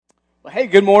Well, hey,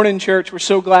 good morning, church. We're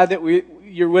so glad that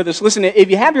you're with us. Listen, if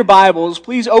you have your Bibles,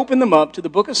 please open them up to the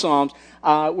book of Psalms.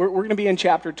 We're going to be in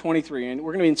chapter 23, and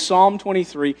we're going to be in Psalm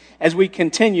 23 as we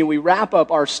continue. We wrap up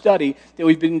our study that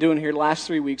we've been doing here the last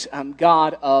 3 weeks,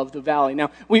 God of the Valley. Now,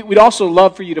 we'd also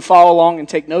love for you to follow along and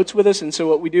take notes with us, and so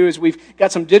what we do is we've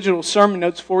got some digital sermon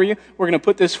notes for you. We're going to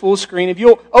put this full screen. If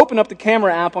you'll open up the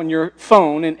camera app on your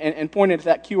phone and point it at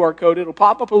that QR code, it'll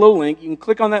pop up a little link. You can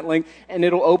click on that link, and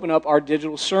it'll open up our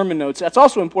digital sermon notes. That's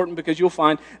also important because you'll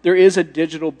find there is a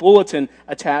digital bulletin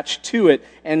attached to it.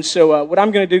 And so what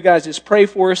I'm going to do, guys, is pray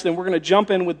for us. Then we're going to jump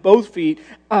in with both feet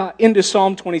into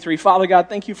Psalm 23. Father God,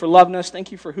 thank you for loving us.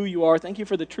 Thank you for who you are. Thank you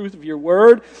for the truth of your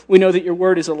word. We know that your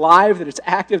word is alive, that it's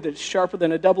active, that it's sharper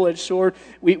than a double-edged sword.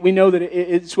 We know that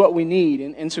it's what we need.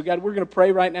 And so, God, we're going to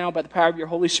pray right now by the power of your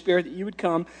Holy Spirit that you would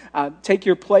come, take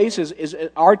your place as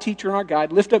our teacher and our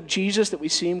guide, lift up Jesus that we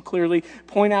see him clearly,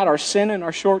 point out our sin and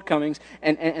our shortcomings,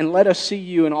 and let us see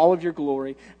you in all of your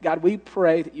glory. God, we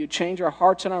pray that you change our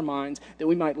hearts and our minds, that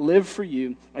we might live for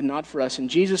you and not for us. In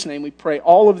Jesus' name, we pray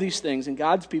all of these things. And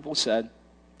God's people said,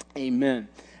 amen.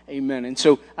 Amen. And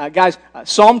so, guys,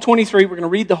 Psalm 23, we're going to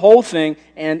read the whole thing,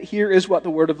 and here is what the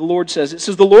word of the Lord says. It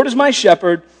says, "The Lord is my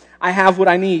shepherd, I have what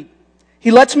I need.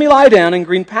 He lets me lie down in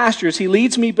green pastures. He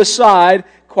leads me beside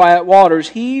quiet waters.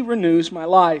 He renews my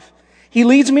life. He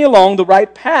leads me along the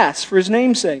right paths for his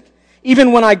name's sake.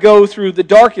 Even when I go through the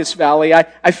darkest valley,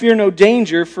 I fear no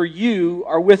danger, for you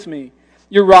are with me.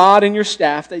 Your rod and your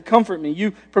staff, they comfort me.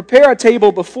 You prepare a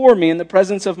table before me in the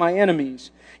presence of my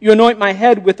enemies. You anoint my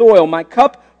head with oil. My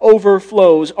cup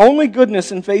overflows. Only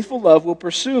goodness and faithful love will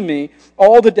pursue me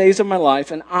all the days of my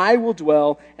life, and I will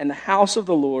dwell in the house of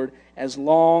the Lord as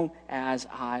long as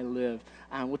I live."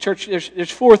 Well, church,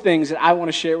 there's four things that I want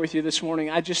to share with you this morning.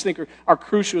 I just think are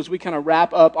crucial as we kind of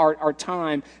wrap up our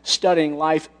time studying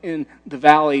life in the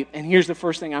valley. And here's the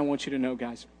first thing I want you to know,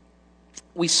 guys.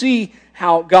 We see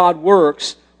how God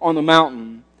works on the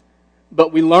mountain,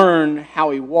 but we learn how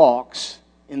he walks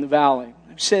in the valley.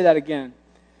 Let me say that again.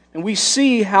 And we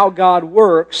see how God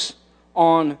works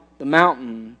on the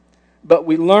mountain, but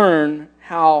we learn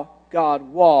how God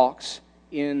walks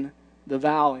in the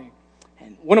valley.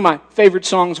 And one of my favorite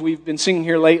songs we've been singing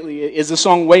here lately is the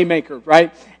song Waymaker,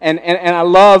 right? And I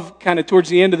love kind of towards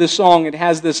the end of the song, it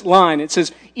has this line. It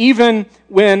says, "Even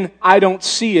when I don't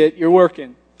see it, you're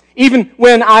working. Even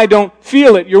when I don't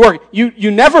feel it, you're working." You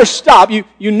never stop.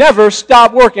 You never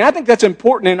stop working. I think that's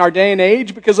important in our day and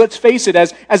age because let's face it,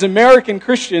 as American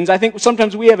Christians, I think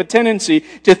sometimes we have a tendency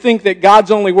to think that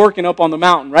God's only working up on the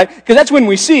mountain, right? Because that's when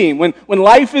we see him. When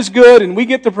life is good and we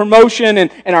get the promotion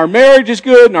and our marriage is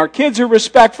good and our kids are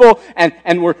respectful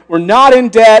and we're not in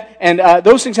debt and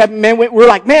those things happen, man, we're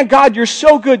like, man, God, you're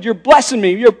so good. You're blessing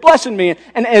me. You're blessing me.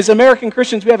 And as American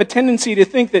Christians, we have a tendency to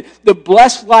think that the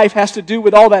blessed life has to do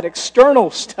with all that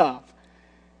external stuff.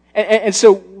 And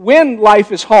so when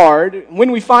life is hard,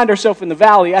 when we find ourselves in the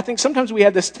valley, I think sometimes we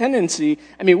have this tendency,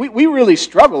 I mean, we really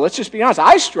struggle. Let's just be honest.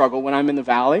 I struggle when I'm in the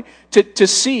valley to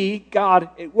see God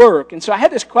at work. And so I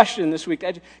had this question this week.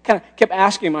 I just kind of kept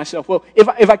asking myself, well,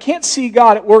 if I can't see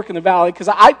God at work in the valley, because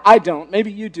I don't,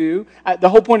 maybe you do. The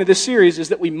whole point of this series is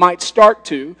that we might start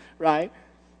to, right?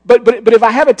 But if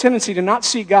I have a tendency to not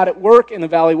see God at work in the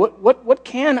valley, what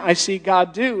can I see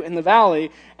God do in the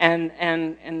valley? And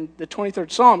the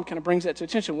 23rd Psalm kind of brings that to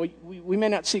attention. We may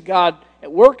not see God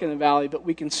at work in the valley, but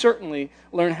we can certainly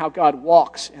learn how God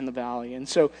walks in the valley. And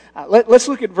so let's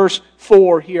look at verse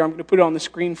 4 here. I'm going to put it on the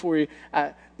screen for you.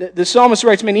 The psalmist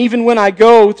writes, "Man, even when I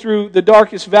go through the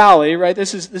darkest valley," right?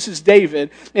 This is David.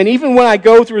 "And even when I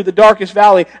go through the darkest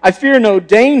valley, I fear no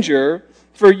danger,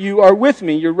 for you are with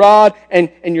me. Your rod and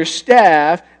your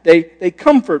staff, they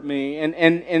comfort me."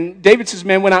 And David says,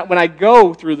 man, when I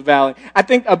go through the valley, I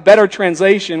think a better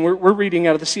translation, we're reading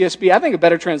out of the CSB, I think a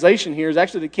better translation here is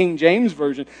actually the King James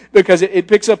Version because it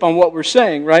picks up on what we're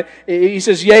saying, right? He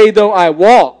says, "Yea, though I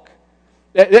walk."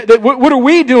 What are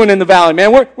we doing in the valley,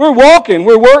 man? We're walking.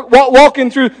 We're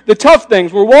walking through the tough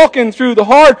things. We're walking through the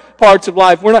hard parts of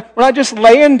life. We're not just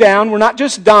laying down. We're not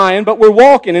just dying, but we're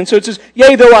walking. And so it says,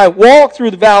 "Yea, though I walk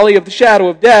through the valley of the shadow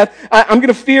of death, I'm going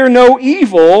to fear no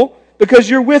evil because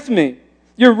you're with me.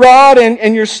 Your rod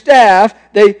and your staff,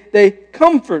 they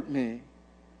comfort me."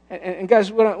 And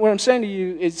guys, what I'm saying to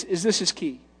you is this is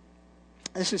key.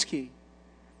 This is key.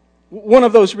 One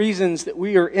of those reasons that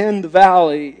we are in the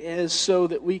valley is so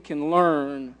that we can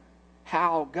learn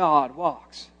how God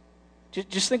walks.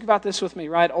 Just think about this with me,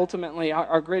 right? Ultimately,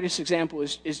 our greatest example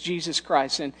is Jesus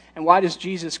Christ. And why does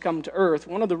Jesus come to earth?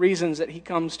 One of the reasons that he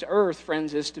comes to earth,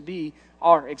 friends, is to be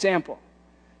our example.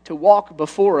 to walk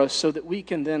before us so that we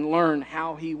can then learn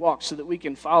how he walks, so that we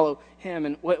can follow him.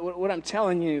 And what I'm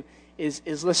telling you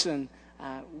is listen,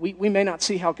 we may not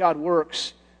see how God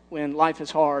works when life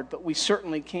is hard, but we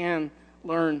certainly can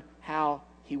learn how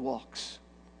he walks,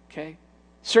 okay?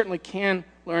 Certainly can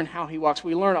learn how he walks.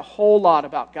 We learn a whole lot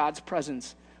about God's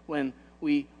presence when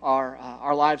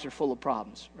our lives are full of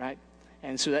problems, right?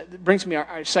 And so that brings me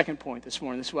our second point this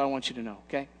morning. This is what I want you to know,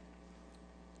 okay?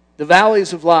 The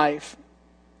valleys of life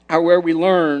are where we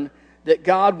learn that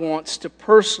God wants to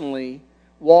personally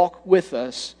walk with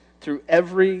us through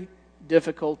every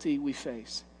difficulty we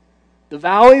face. The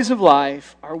valleys of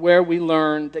life are where we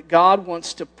learn that God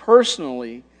wants to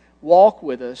personally walk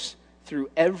with us through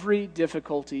every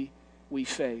difficulty we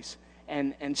face.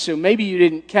 And so maybe you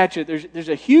didn't catch it. There's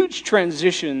a huge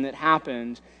transition that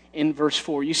happens in verse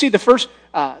 4. You see, the first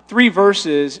 3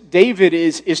 verses, David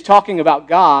is talking about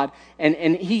God,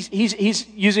 and he's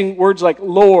using words like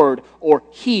Lord or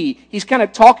He. He's kind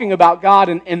of talking about God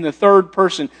in the third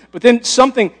person. But then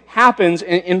something happens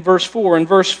in verse 4. In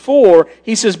verse 4,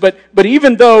 he says, But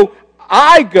even though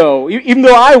even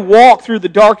though I walk through the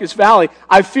darkest valley,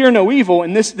 I fear no evil.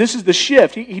 And this is the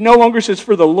shift. He no longer says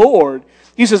for the Lord.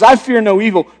 He says, I fear no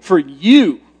evil for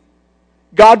you.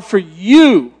 God, for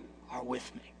you are with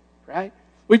me. Right?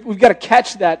 We've got to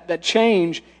catch that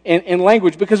change in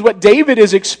language, because what David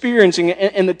is experiencing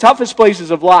in the toughest places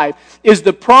of life is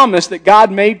the promise that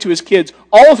God made to his kids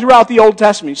all throughout the Old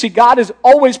Testament. You see, God has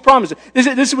always promised. This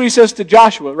is what he says to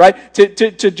Joshua, right?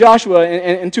 To Joshua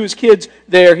and to his kids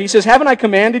there. He says, haven't I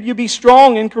commanded you, be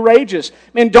strong and courageous?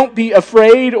 Man, don't be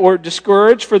afraid or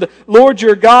discouraged, for the Lord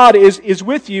your God is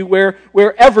with you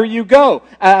wherever you go.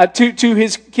 To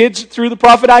his kids through the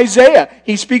prophet Isaiah,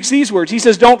 he speaks these words. He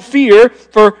says, don't fear,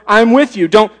 for I'm with you.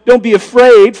 Don't be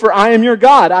afraid, for I am your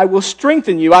God. I will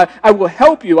strengthen you. I will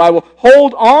help you. I will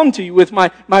hold on to you with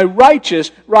my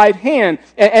righteous right hand.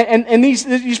 And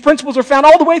these principles are found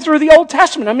all the way through the Old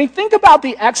Testament. I mean, think about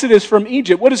the Exodus from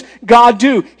Egypt. What does God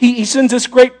do? He sends this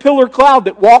great pillar cloud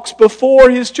that walks before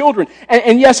his children.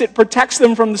 And yes, it protects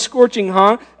them from the scorching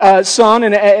sun,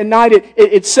 and at night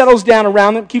it settles down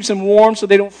around them, keeps them warm so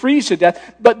they don't freeze to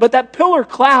death. But that pillar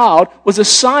cloud was a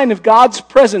sign of God's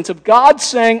presence, of God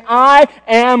saying, I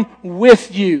am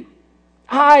with you.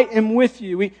 I am with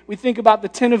you. We think about the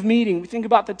tent of meeting. We think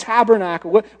about the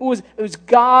tabernacle. It was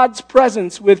God's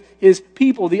presence with his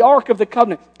people. The Ark of the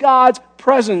Covenant. God's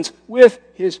presence with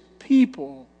his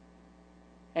people.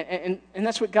 And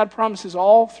that's what God promises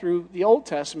all through the Old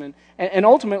Testament. And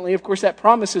ultimately, of course, that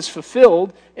promise is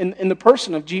fulfilled in the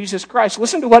person of Jesus Christ.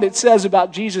 Listen to what it says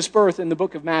about Jesus' birth in the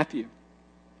book of Matthew.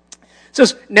 It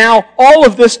says, now all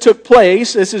of this took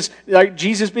place. This is like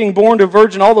Jesus being born to a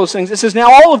virgin, all those things. It says,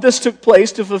 now all of this took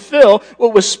place to fulfill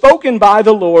what was spoken by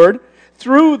the Lord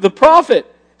through the prophet.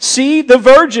 See, the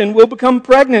virgin will become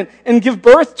pregnant and give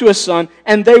birth to a son,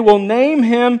 and they will name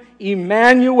him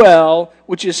Emmanuel,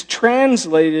 which is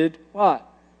translated, what?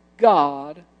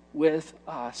 God with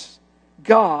us.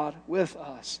 God with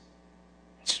us.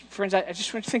 Friends, I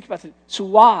just want you to think about this. So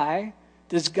why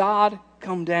does God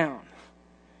come down?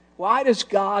 Why does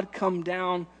God come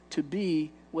down to be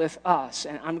with us?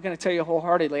 And I'm going to tell you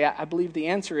wholeheartedly, I believe the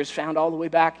answer is found all the way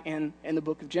back in the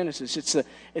book of Genesis. It's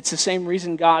the same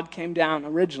reason God came down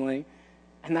originally,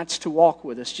 and that's to walk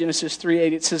with us. Genesis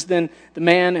 3:8, it says, then the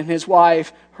man and his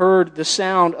wife heard the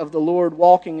sound of the Lord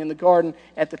walking in the garden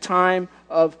at the time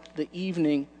of the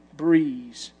evening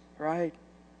breeze, right?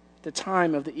 The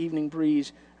time of the evening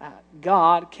breeze.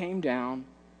 God came down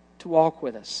to walk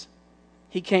with us.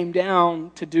 He came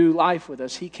down to do life with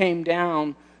us. He came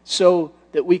down so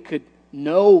that we could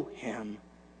know him.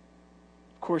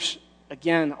 Of course,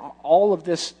 again, all of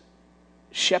this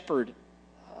shepherd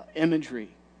imagery,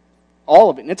 all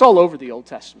of it, and it's all over the Old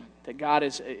Testament, that God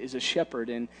is a shepherd.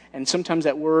 And sometimes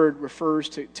that word refers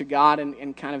to God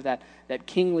in kind of that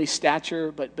kingly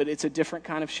stature, but it's a different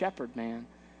kind of shepherd, man.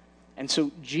 And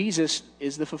so Jesus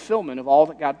is the fulfillment of all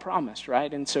that God promised,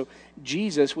 right? And so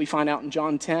Jesus, we find out in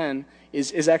John 10,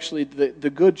 is actually the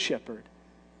good shepherd.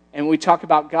 And we talk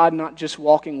about God not just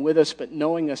walking with us, but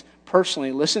knowing us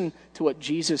personally. Listen to what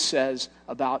Jesus says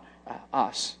about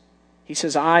us. He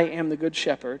says, I am the good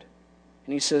shepherd.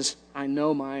 And he says, I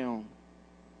know my own.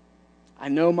 I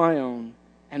know my own,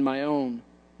 and my own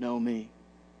know me.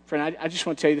 Friend, I just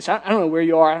want to tell you this. I don't know where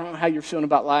you are. I don't know how you're feeling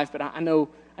about life, but I know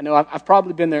I've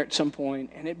probably been there at some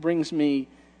point, and it brings me,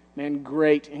 man,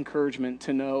 great encouragement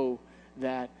to know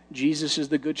that Jesus is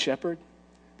the good shepherd,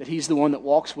 that he's the one that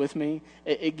walks with me.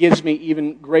 It gives me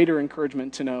even greater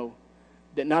encouragement to know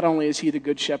that not only is he the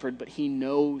good shepherd, but he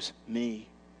knows me.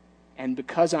 And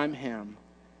because I'm him,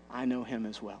 I know him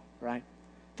as well, right?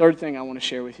 Third thing I want to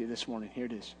share with you this morning. Here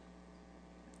it is.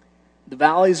 The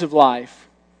valleys of life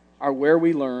are where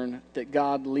we learn that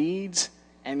God leads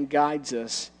and guides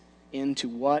us into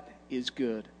what is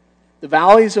good. The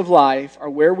valleys of life are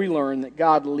where we learn that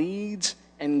God leads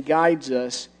and guides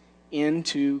us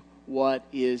into what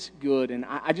is good. And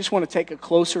I just want to take a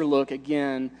closer look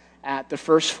again at the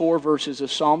first 4 verses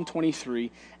of Psalm 23,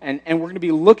 and we're going to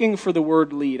be looking for the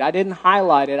word lead. I didn't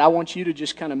highlight it. I want you to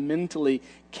just kind of mentally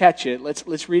catch it.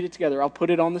 Let's read it together. I'll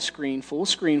put it on the screen, full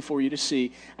screen for you to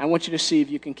see. I want you to see if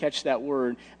you can catch that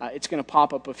word. It's going to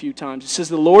pop up a few times. It says,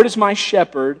 "The Lord is my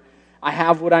shepherd. I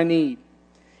have what I need.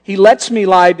 He lets me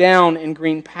lie down in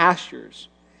green pastures.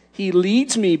 He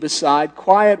leads me beside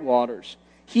quiet waters.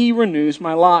 He renews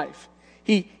my life.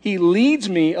 He leads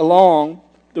me along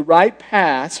the right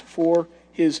paths for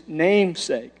His name's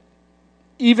sake.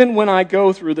 Even when I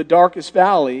go through the darkest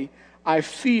valley, I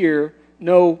fear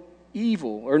no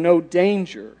evil or no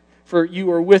danger, for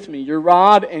you are with me. Your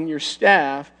rod and your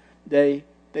staff, they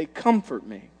comfort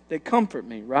me. They comfort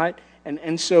me," right?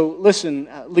 And so, listen,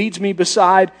 leads me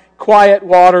beside quiet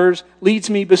waters, leads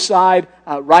me beside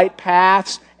right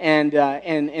paths, and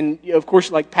of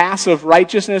course, like paths of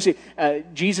righteousness.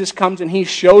 Jesus comes and He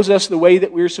shows us the way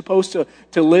that we're supposed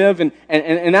to live, and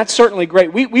that's certainly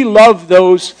great. We love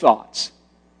those thoughts.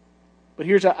 But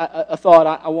here's a thought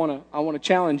I want to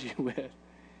challenge you with,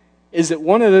 is that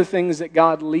one of the things that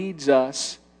God leads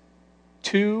us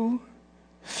through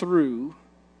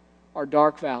our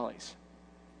dark valleys.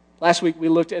 Last week we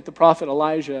looked at the prophet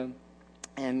Elijah,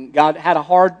 and God had a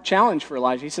hard challenge for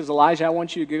Elijah. He says, "Elijah, I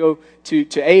want you to go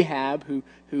to Ahab, who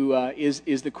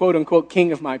is the quote-unquote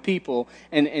king of my people."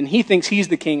 And he thinks he's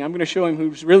the king. I'm going to show him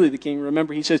who's really the king.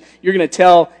 Remember, he says, "You're going to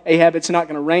tell Ahab it's not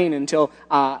going to rain until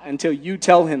you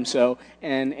tell him so."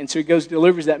 And so he goes,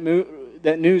 delivers that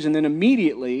news, and then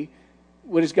immediately,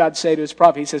 what does God say to His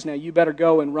prophet? He says, "Now you better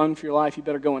go and run for your life. You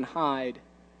better go and hide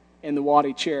in the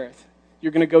Wadi Cherith.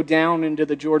 You're going to go down into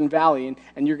the Jordan Valley,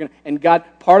 and God,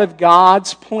 part of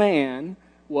God's plan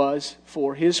was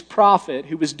for His prophet,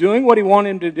 who was doing what He wanted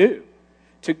him to do,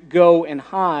 to go and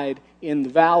hide in the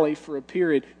valley for a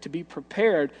period, to be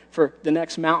prepared for the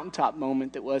next mountaintop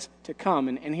moment that was to come.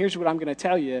 And here's what I'm going to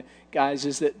tell you, guys,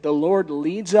 is that the Lord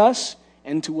leads us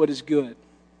into what is good.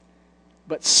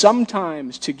 But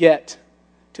sometimes to get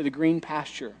to the green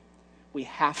pasture, we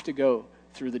have to go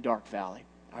through the dark valley.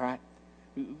 All right?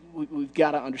 We've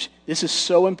got to understand. This is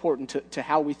so important to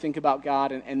how we think about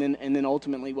God, and then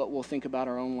ultimately what we'll think about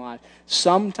our own lives.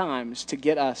 Sometimes to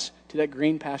get us to that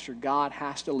green pasture, God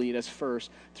has to lead us first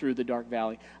through the dark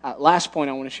valley. Last point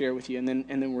I want to share with you, and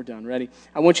then we're done. Ready?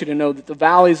 I want you to know that the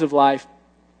valleys of life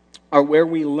are where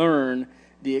we learn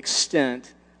the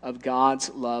extent of God's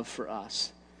love for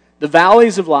us. The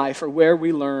valleys of life are where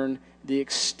we learn the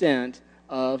extent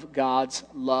of God's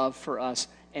love for us.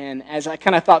 And as I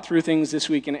kind of thought through things this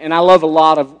week, and I love a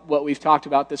lot of what we've talked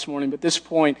about this morning, but this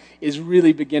point is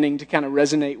really beginning to kind of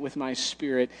resonate with my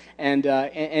spirit. And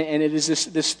it is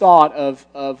this thought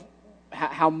of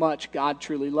how much God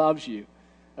truly loves you,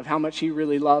 of how much He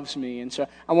really loves me. And so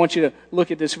I want you to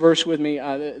look at this verse with me,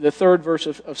 the third verse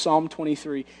of Psalm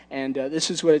 23. And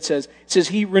this is what it says. It says,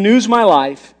 "He renews my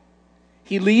life.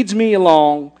 He leads me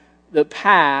along the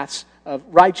paths of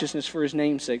righteousness for His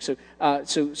name's sake." So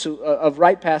of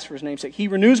right paths for His name's sake. He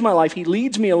renews my life. He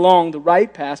leads me along the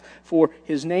right paths for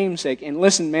His name's sake. And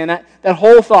listen, man, that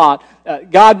whole thought,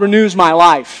 God renews my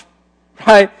life,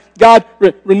 right? God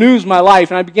renews my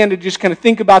life. And I began to just kind of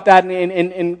think about that.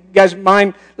 And guys,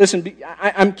 mind, listen,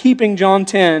 I'm keeping John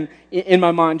 10 in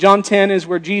my mind. John 10 is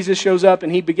where Jesus shows up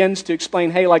and He begins to explain,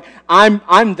 hey, like, I'm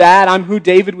who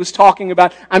David was talking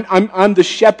about. I'm the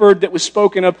shepherd that was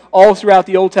spoken of all throughout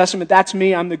the Old Testament. That's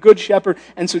me. I'm the good shepherd.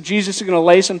 And so Jesus is going to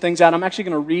lay some things out. I'm actually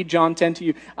going to read John 10 to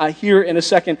you here in a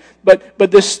second. But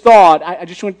this thought, I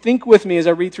just want to think with me as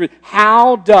I read through it.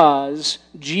 How does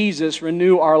Jesus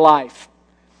renew our life?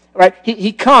 Right?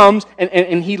 He comes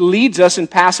and He leads us in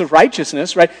paths of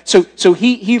righteousness, right? So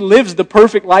he lives the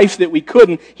perfect life that we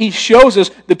couldn't. He shows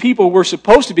us the people we're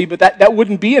supposed to be, but that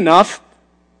wouldn't be enough,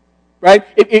 right?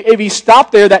 If He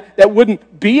stopped there, that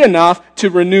wouldn't be enough to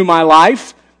renew my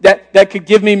life. That could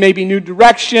give me maybe new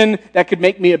direction, that could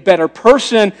make me a better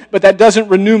person, but that doesn't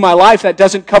renew my life, that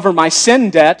doesn't cover my sin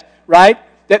debt, right?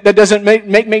 That doesn't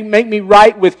make me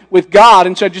right with God.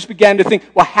 And so I just began to think,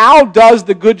 well, how does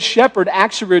the Good Shepherd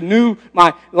actually renew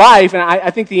my life? And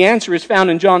I think the answer is found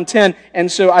in John 10. And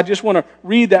so I just want to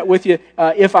read that with you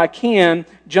if I can.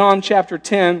 John chapter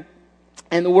 10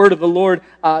 and the word of the Lord,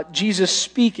 Jesus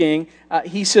speaking,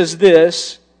 He says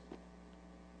this.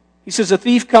 He says, "A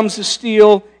thief comes to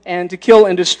steal and to kill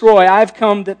and destroy. I have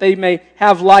come that they may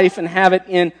have life and have it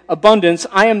in abundance.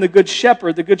 I am the good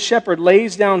shepherd. The good shepherd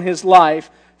lays down his life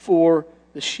for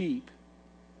the sheep.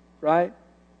 Right?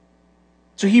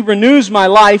 So he renews my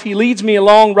life. He leads me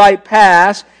along right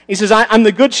paths. He says, I'm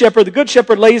the good shepherd. The good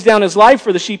shepherd lays down his life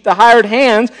for the sheep. The hired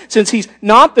hand, since he's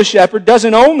not the shepherd,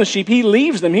 doesn't own the sheep. He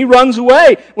leaves them. He runs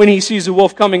away when he sees a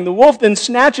wolf coming. The wolf then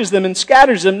snatches them and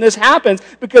scatters them. This happens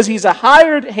because he's a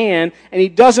hired hand and he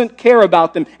doesn't care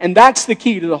about them. And that's the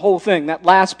key to the whole thing, that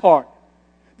last part.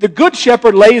 The good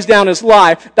shepherd lays down his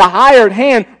life. The hired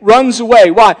hand runs away.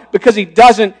 Why? Because he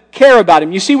doesn't care about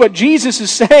him. You see, what Jesus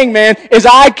is saying, man, is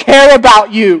I care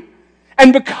about you.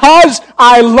 And because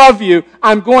I love you,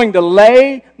 I'm going to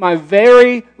lay my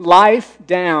very life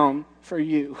down for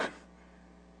you.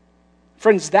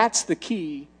 Friends, that's the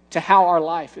key to how our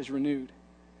life is renewed.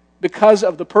 Because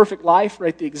of the perfect life,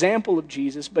 right, the example of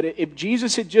Jesus. But if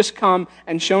Jesus had just come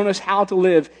and shown us how to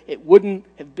live, it wouldn't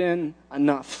have been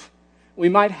enough. We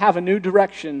might have a new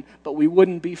direction, but we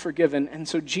wouldn't be forgiven. And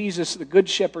so Jesus, the Good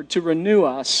Shepherd, to renew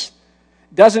us,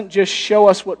 doesn't just show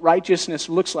us what righteousness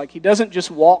looks like. He doesn't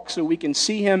just walk so we can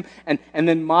see Him and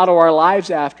then model our lives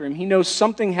after Him. He knows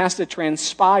something has to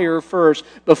transpire first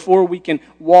before we can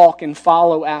walk and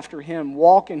follow after Him,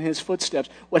 walk in His footsteps.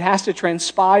 What has to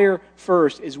transpire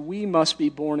first is we must be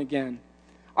born again.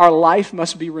 Our life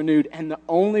must be renewed, and the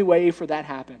only way for that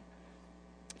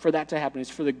to happen is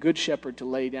for the Good Shepherd to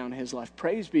lay down His life.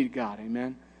 Praise be to God,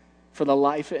 amen, for the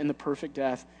life and the perfect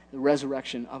death, the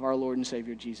resurrection of our Lord and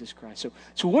Savior, Jesus Christ.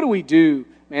 So what do we do,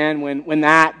 man, when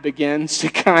that begins to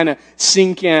kind of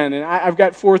sink in? And I've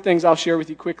got 4 things I'll share with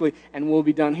you quickly, and we'll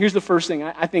be done. Here's the first thing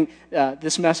I think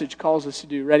this message calls us to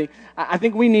do. Ready? I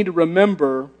think we need to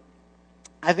remember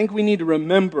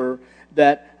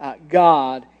that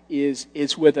God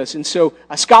is with us. And so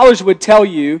scholars would tell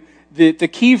you the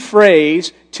key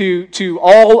phrase to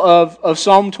all of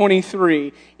Psalm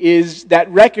 23 is that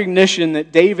recognition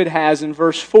that David has in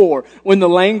verse 4 when the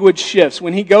language shifts,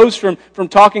 when he goes from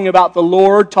talking about the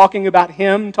Lord, talking about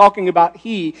Him, talking about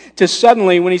He, to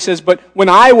suddenly when he says, but when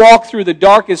I walk through the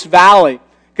darkest valley,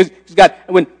 because God,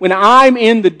 when I'm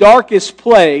in the darkest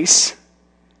place,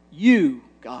 you,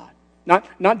 God,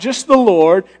 not just the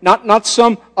Lord, not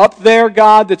some up there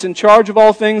God that's in charge of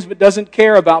all things but doesn't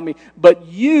care about me, but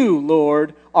you,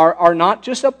 Lord, are not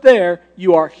just up there,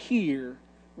 you are here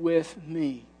with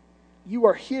me. You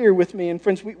are here with me. And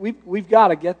friends, we've got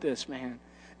to get this, man.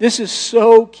 This is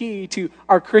so key to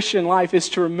our Christian life, is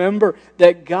to remember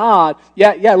that God,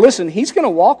 listen, He's going to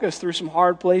walk us through some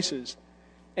hard places.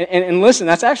 And listen,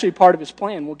 that's actually part of His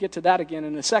plan. We'll get to that again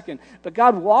in a second. But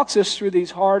God walks us through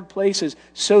these hard places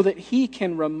so that He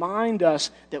can remind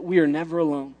us that we are never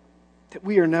alone. That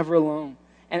we are never alone.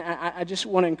 And I just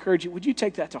want to encourage you, would you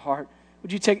take that to heart?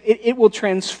 Would you take it? It will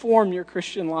transform your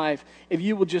Christian life if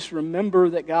you will just remember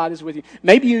that God is with you.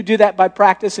 Maybe you do that by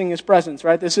practicing His presence,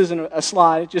 right? This isn't a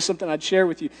slide, it's just something I'd share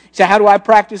with you. You say, how do I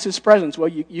practice His presence? Well,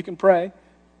 you can pray.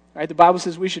 Right? The Bible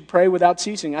says we should pray without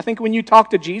ceasing. I think when you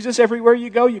talk to Jesus everywhere you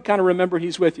go, you kind of remember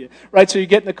He's with you. Right? So you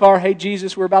get in the car, hey,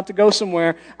 Jesus, we're about to go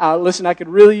somewhere. Listen, I could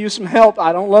really use some help.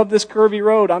 I don't love this curvy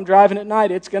road. I'm driving at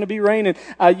night. It's going to be raining.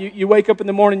 You wake up in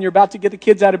the morning, you're about to get the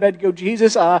kids out of bed to go,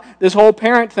 Jesus, this whole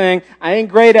parent thing, I ain't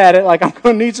great at it. Like, I'm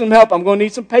going to need some help. I'm going to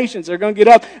need some patience. They're going to get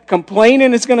up.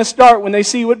 Complaining is going to start when they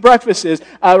see what breakfast is.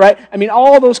 Right? I mean,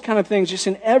 all those kind of things, just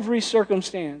in every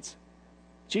circumstance.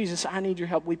 Jesus, I need your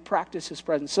help. We practice His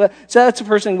presence. So that's the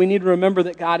first thing. We need to remember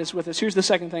that God is with us. Here's the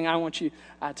second thing I want you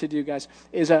to do, guys,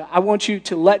 is I want you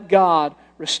to let God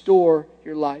restore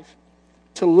your life.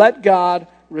 To let God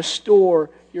restore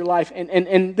your life.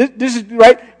 And this is,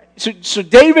 right? So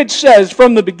David says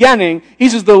from the beginning, he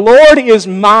says, the Lord is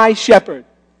my shepherd.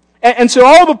 And so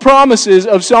all the promises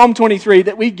of Psalm 23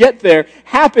 that we get there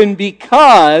happen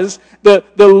because the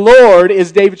Lord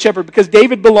is David's shepherd, because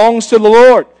David belongs to the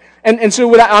Lord. And so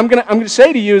what I'm going to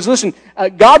say to you is, listen,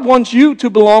 God wants you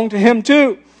to belong to Him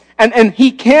too. And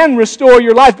He can restore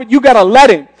your life, but you got to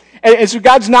let Him. And so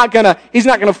God's He's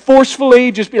not going to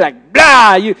forcefully just be like,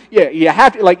 blah, you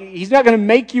have to, like, He's not going to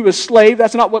make you a slave.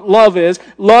 That's not what love is.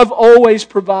 Love always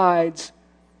provides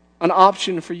an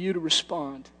option for you to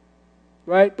respond.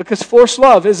 Right? Because forced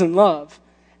love isn't love.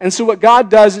 And so what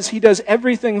God does is He does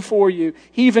everything for you.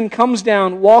 He even comes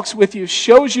down, walks with you,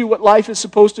 shows you what life is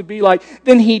supposed to be like.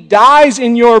 Then He dies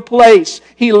in your place.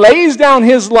 He lays down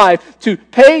His life to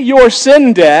pay your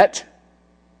sin debt.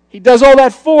 He does all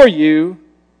that for you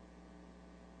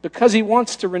because He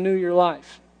wants to renew your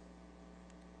life.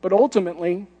 But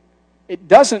ultimately, it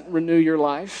doesn't renew your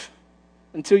life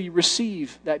until you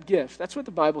receive that gift. That's what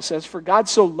the Bible says. For God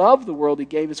so loved the world, He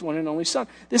gave His one and only Son.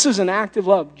 This is an act of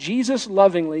love. Jesus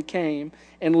lovingly came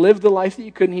and lived the life that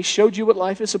you couldn't. He showed you what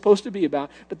life is supposed to be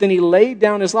about. But then He laid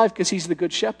down His life because He's the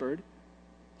good shepherd.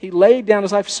 He laid down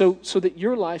His life so that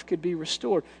your life could be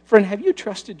restored. Friend, have you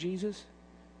trusted Jesus?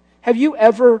 Have you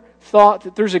ever thought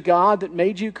that there's a God that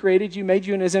made you, created you, made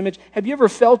you in His image? Have you ever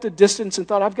felt a distance and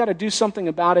thought, I've got to do something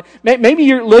about it? Maybe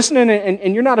you're listening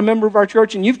and you're not a member of our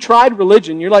church and you've tried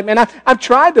religion. You're like, man, I've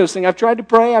tried those things. I've tried to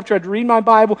pray. I've tried to read my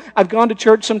Bible. I've gone to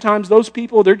church sometimes. Those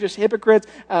people, they're just hypocrites.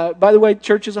 By the way,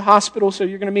 church is a hospital, so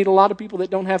you're going to meet a lot of people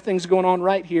that don't have things going on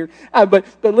right here. But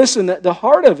listen, the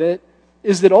heart of it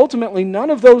is that ultimately none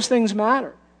of those things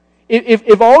matter.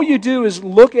 If all you do is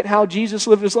look at how Jesus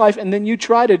lived His life and then you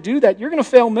try to do that, you're going to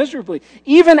fail miserably.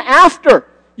 Even after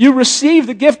you receive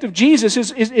the gift of Jesus,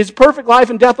 His perfect life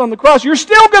and death on the cross, you're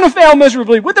still going to fail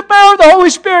miserably. With the power of the Holy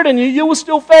Spirit in you, you will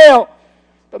still fail.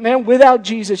 But man, without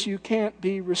Jesus, you can't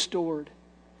be restored.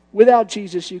 Without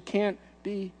Jesus, you can't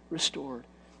be restored.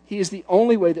 He is the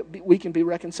only way that we can be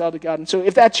reconciled to God. And so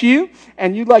if that's you,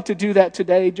 and you'd like to do that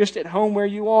today, just at home where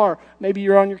you are, maybe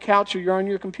you're on your couch or you're on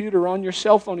your computer or on your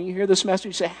cell phone, and you hear this message,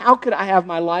 you say, how could I have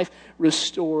my life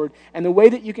restored? And the way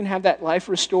that you can have that life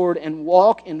restored and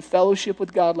walk in fellowship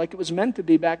with God like it was meant to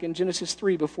be back in Genesis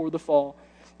 3 before the fall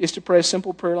is to pray a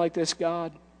simple prayer like this: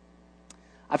 God,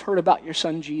 I've heard about your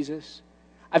Son Jesus.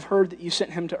 I've heard that you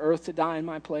sent Him to earth to die in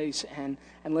my place. And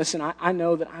listen, I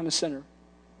know that I'm a sinner.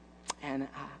 And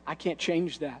I can't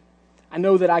change that. I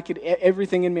know that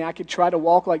everything in me, I could try to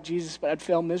walk like Jesus, but I'd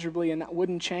fail miserably, and that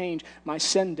wouldn't change my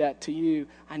sin debt to you.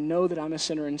 I know that I'm a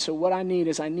sinner, and so what I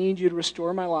need you to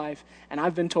restore my life, and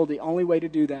I've been told the only way to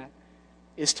do that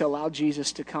is to allow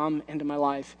Jesus to come into my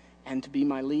life and to be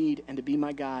my lead and to be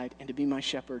my guide and to be my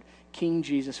shepherd. King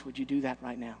Jesus, would you do that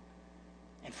right now?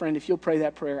 And friend, if you'll pray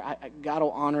that prayer, God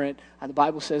will honor it. The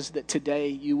Bible says that today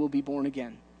you will be born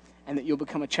again, and that you'll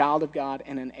become a child of God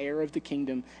and an heir of the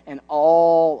kingdom, and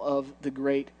all of the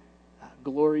great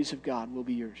glories of God will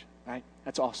be yours. Right?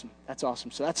 That's awesome. That's awesome.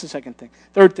 So that's the second thing.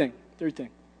 Third thing.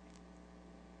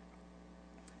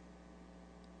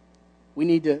 We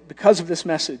need to, because of this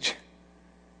message,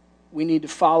 we need to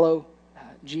follow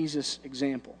Jesus'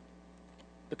 example.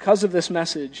 Because of this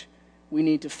message, we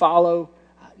need to follow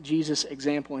Jesus'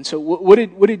 example. And so what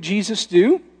did Jesus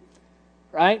do?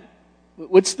 Right?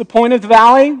 What's the point of the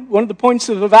valley? One of the points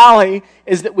of the valley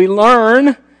is that we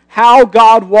learn how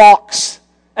God walks.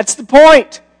 That's the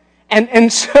point.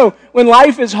 And so when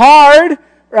life is hard,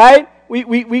 right,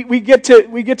 we get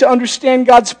to understand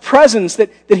God's presence, that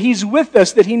He's with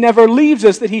us, that He never leaves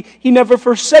us, that He never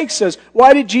forsakes us.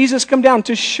 Why did Jesus come down?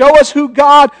 To show us who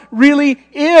God really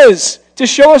is. To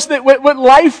show us that what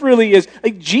life really is.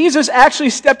 Like Jesus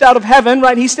actually stepped out of heaven,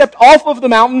 right? He stepped off of the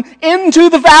mountain into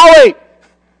the valley.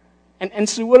 And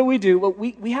so what do? Well,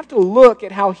 we have to look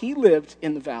at how He lived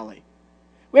in the valley.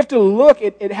 We have to look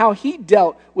at how He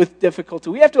dealt with difficulty.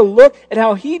 We have to look at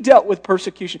how He dealt with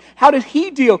persecution. How did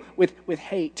He deal with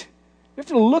hate? We have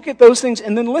to look at those things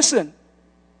and then listen.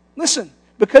 Listen.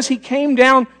 Because He came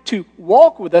down to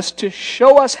walk with us, to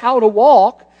show us how to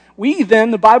walk, we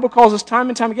then, the Bible calls us time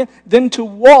and time again, then to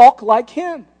walk like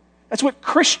Him. That's what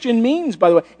Christian means, by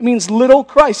the way. It means little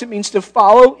Christ. It means to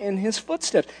follow in His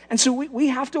footsteps. And so we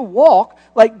have to walk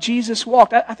like Jesus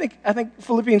walked. I think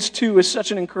Philippians 2 is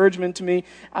such an encouragement to me.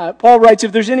 Paul writes,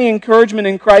 if there's any encouragement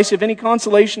in Christ, if any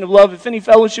consolation of love, if any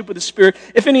fellowship with the Spirit,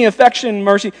 if any affection and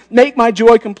mercy, make my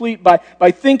joy complete by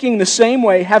thinking the same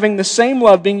way, having the same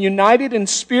love, being united in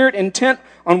spirit, intent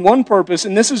on one purpose.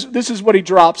 And this is what he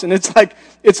drops, and it's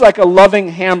like a loving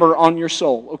hammer on your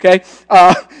soul, okay?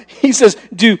 He says,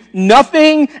 do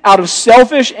nothing out of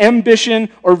selfish ambition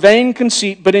or vain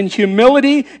conceit, but in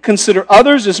humility consider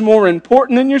others as more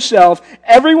important than yourself.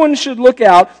 Everyone should look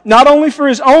out, not only for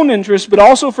his own interests, but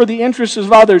also for the interests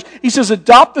of others. He says,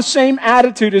 adopt the same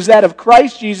attitude as that of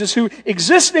Christ Jesus, who,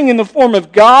 existing in the form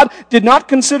of God, did not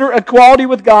consider equality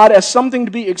with God as something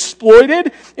to be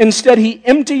exploited. Instead, He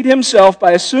emptied Himself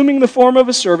by assuming the form of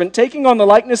a servant, taking on the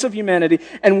likeness of humanity.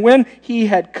 And when He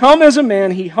had come as a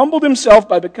man, He humbled Himself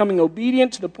by becoming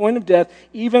obedient to the point of death,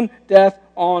 even death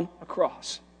on a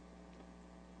cross.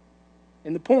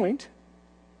 And the point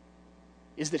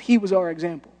is that He was our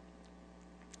example.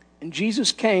 And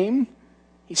Jesus came,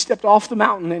 He stepped off the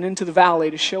mountain and into the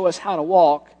valley to show us how to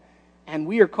walk, and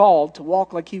we are called to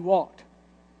walk like He walked.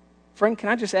 Friend, can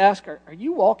I just ask, are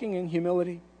you walking in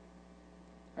humility?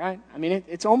 Right? I mean,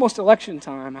 it's almost election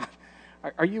time.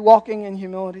 Are you walking in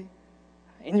humility?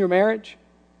 In your marriage?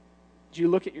 Do you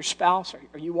look at your spouse?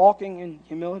 Are you walking in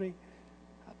humility?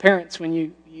 Parents, when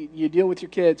you deal with your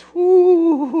kids,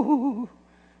 whoo,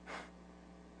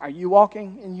 Are you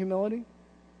walking in humility?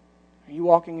 Are you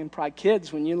walking in pride?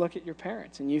 Kids, when you look at your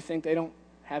parents and you think they don't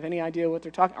have any idea what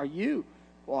they're talking, are you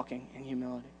walking in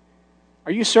humility?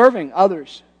 Are you serving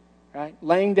others, right?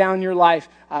 Laying down your life,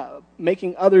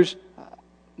 making others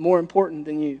more important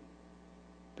than you?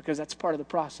 Because that's part of the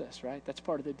process, right? That's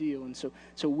part of the deal. And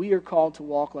so we are called to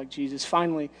walk like Jesus.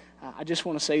 Finally, I just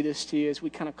want to say this to you as we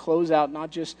kind of close out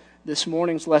not just this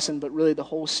morning's lesson, but really the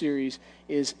whole series,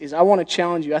 is I want to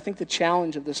challenge you. I think the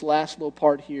challenge of this last little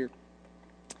part here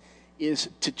is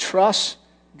to trust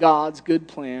God's good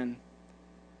plan,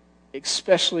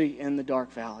 especially in the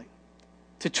dark valley.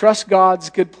 To trust God's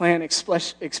good plan,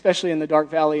 especially in the dark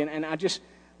valley. And I just,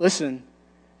 listen,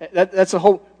 that's a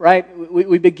whole, right?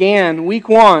 We began week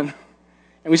 1,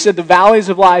 and we said the valleys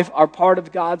of life are part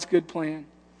of God's good plan.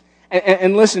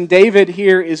 And listen, David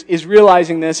here is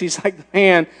realizing this. He's like,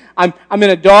 man, I'm in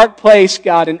a dark place,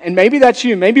 God. And maybe that's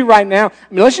you. Maybe right now.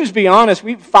 I mean, let's just be honest.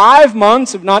 5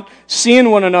 months of not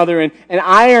seeing one another and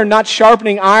iron not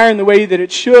sharpening iron the way that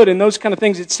it should and those kind of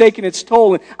things. It's taken its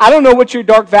toll. And I don't know what your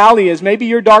dark valley is. Maybe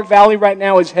your dark valley right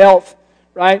now is health,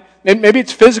 right? Maybe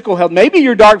it's physical health. Maybe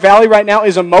your dark valley right now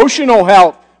is emotional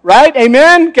health. Right?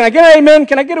 Amen? Can I get an amen?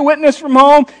 Can I get a witness from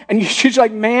home? And you're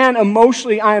like, man,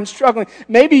 emotionally I am struggling.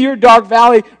 Maybe your dark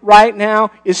valley right now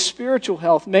is spiritual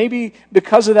health. Maybe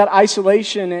because of that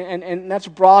isolation and that's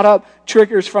brought up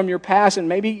triggers from your past, and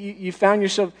maybe you found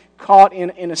yourself caught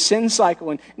in a sin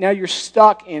cycle, and now you're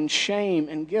stuck in shame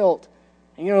and guilt.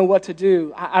 And you don't know what to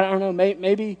do. I don't know.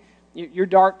 Maybe your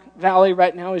dark valley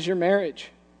right now is your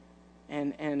marriage.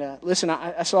 And listen,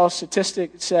 I saw a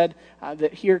statistic that said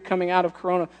that here coming out of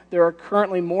Corona, there are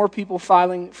currently more people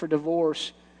filing for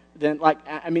divorce than,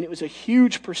 it was a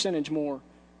huge percentage more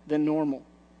than normal.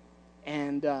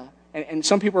 And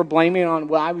some people are blaming it on,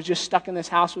 well, I was just stuck in this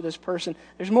house with this person.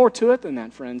 There's more to it than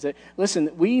that, friends.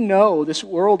 Listen, we know this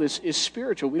world is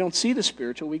spiritual. We don't see the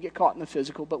spiritual. We get caught in the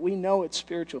physical, but we know it's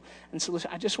spiritual. And so listen,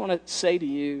 I just want to say to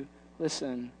you,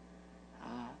 listen,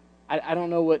 I don't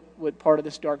know what part of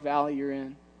this dark valley you're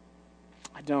in.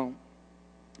 I don't.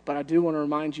 But I do want to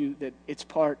remind you that it's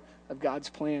part of God's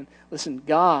plan. Listen,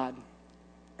 God,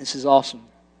 this is awesome.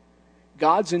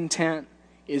 God's intent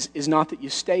is not that you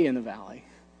stay in the valley,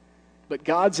 but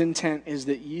God's intent is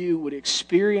that you would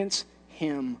experience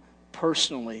Him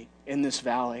personally in this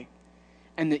valley,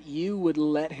 and that you would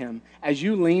let Him, as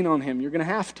you lean on Him, you're going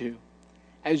to have to,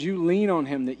 as you lean on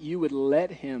Him, that you would let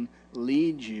Him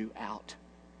lead you out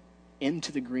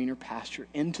into the greener pasture,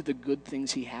 into the good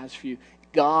things He has for you.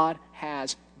 God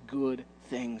has good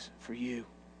things for you.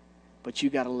 But you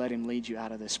got to let Him lead you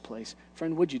out of this place.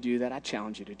 Friend, would you do that? I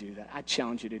challenge you to do that. I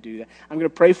challenge you to do that. I'm going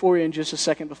to pray for you in just a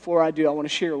second. Before I do, I want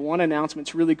to share one announcement.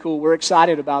 It's really cool. We're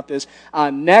excited about this.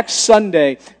 Next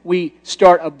Sunday, we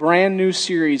start a brand new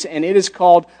series, and it is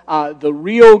called The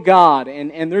Real God.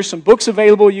 And there's some books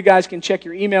available. You guys can check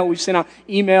your email. We've sent out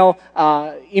email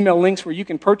links where you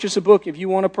can purchase a book if you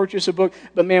want to purchase a book.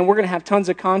 But man, we're going to have tons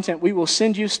of content. We will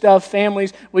send you stuff,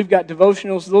 families. We've got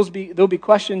devotionals. There'll be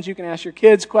questions you can ask your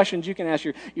kids, questions you can ask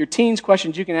your teens,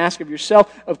 questions you can ask of yourself.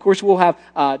 Of course, we'll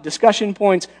have discussion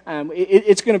points.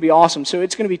 It's going to be awesome. So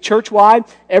it's going to be church-wide.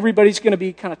 Everybody's going to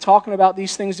be kind of talking about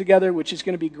these things together, which is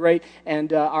going to be great.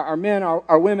 And our men,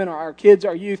 our women, our kids,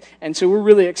 our youth. And so we're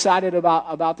really excited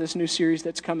about this new series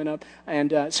that's coming up.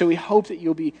 And so we hope that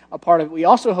you'll be a part of it. We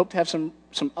also hope to have some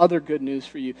other good news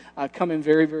for you coming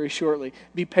very, very shortly.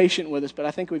 Be patient with us, but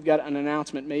I think we've got an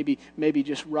announcement maybe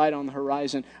just right on the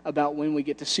horizon about when we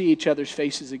get to see each other's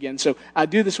faces again. So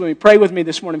do this with me. Pray with me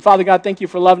this morning. Father God, thank you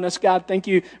for loving us. God, thank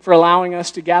you for allowing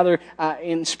us to gather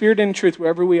in spirit and in truth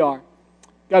wherever we are.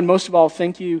 God, most of all,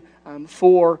 thank you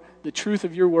for the truth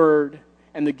of your word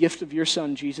and the gift of your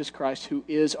Son, Jesus Christ, who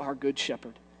is our good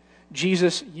shepherd.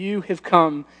 Jesus, you have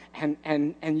come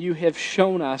and you have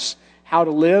shown us how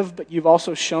to live, but you've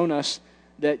also shown us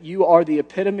that you are the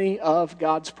epitome of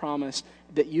God's promise,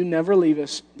 that you never leave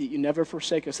us, that you never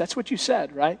forsake us. That's what you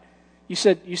said, right? You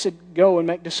said, go and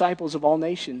make disciples of all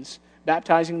nations,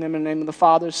 baptizing them in the name of the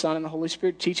Father, Son, and the Holy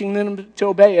Spirit, teaching them to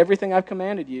obey everything I've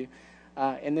commanded you.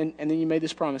 And then you made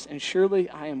this promise, and surely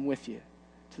I am with you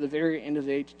to the very end of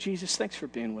the age. Jesus, thanks for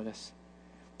being with us.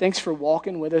 Thanks for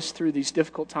walking with us through these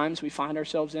difficult times we find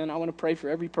ourselves in. I want to pray for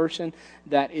every person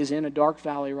that is in a dark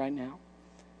valley right now.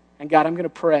 And God, I'm going to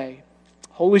pray,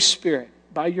 Holy Spirit,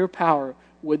 by your power,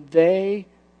 would they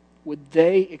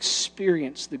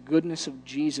experience the goodness of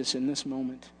Jesus in this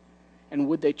moment? And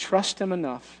would they trust Him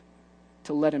enough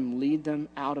to let Him lead them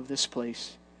out of this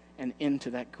place and into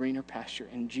that greener pasture?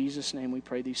 In Jesus' name we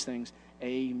pray these things.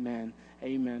 Amen.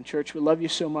 Amen. Church, we love you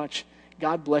so much.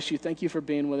 God bless you. Thank you for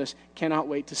being with us. Cannot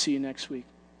wait to see you next week.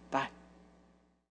 Bye.